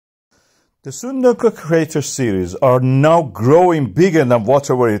The Sundaker crater series are now growing bigger than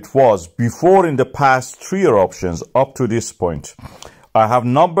whatever it was before in the past 3 eruptions up to this point. I have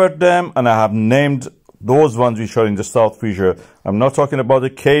numbered them and I have named those ones which are in the South Fissure. I'm not talking about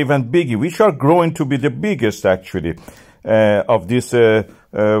the Cave and Biggie, which are growing to be the biggest actually of these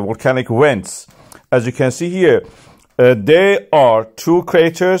volcanic vents. As you can see here, there are 2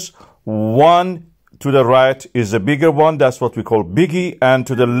 craters. One to the right is a bigger one, that's what we call Biggie, and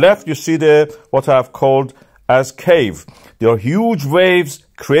to the left you see what I have called as Cave. There are huge waves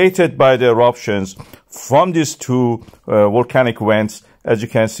created by the eruptions from these 2 volcanic vents. As you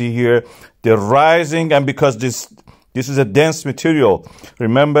can see here, they're rising, and because this is a dense material,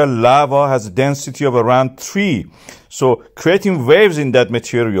 remember lava has a density of around 3, so creating waves in that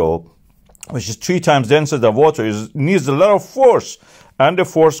material, which is 3 times denser than water, needs a lot of force, and the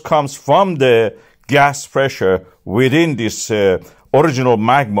force comes from the gas pressure within this original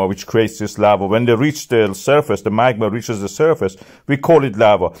magma which creates this lava. When they reach the surface, the magma reaches the surface, we call it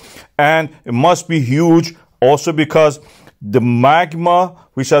lava. And it must be huge also because the magma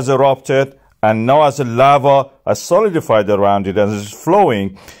which has erupted and now as a lava has solidified around it and is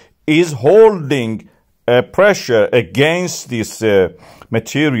flowing is holding pressure against this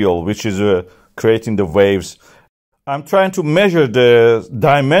material which is creating the waves. I'm trying to measure the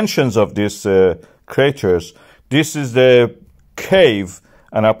dimensions of these craters. This is the Cave,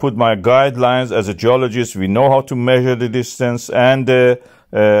 and I put my guidelines. As a geologist, we know how to measure the distance and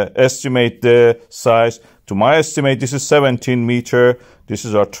estimate the size. To my estimate, this is 17 meters. This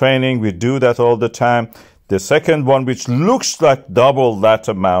is our training. We do that all the time. The second one, which looks like double that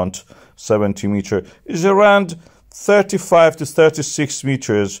amount, 70 meters, is around 35 to 36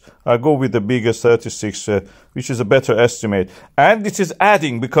 meters. I go with the biggest 36, which is a better estimate. And it is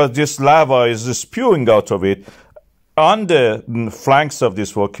adding because this lava is spewing out of it on the flanks of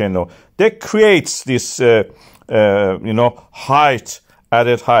this volcano. That creates this, height,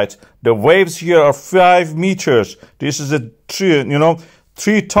 added height. The waves here are 5 meters. This is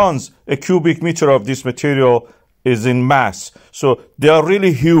 3 tons, a cubic meter of this material is in mass. So they are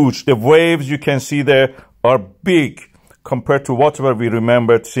really huge. The waves you can see there are big compared to whatever we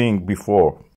remembered seeing before.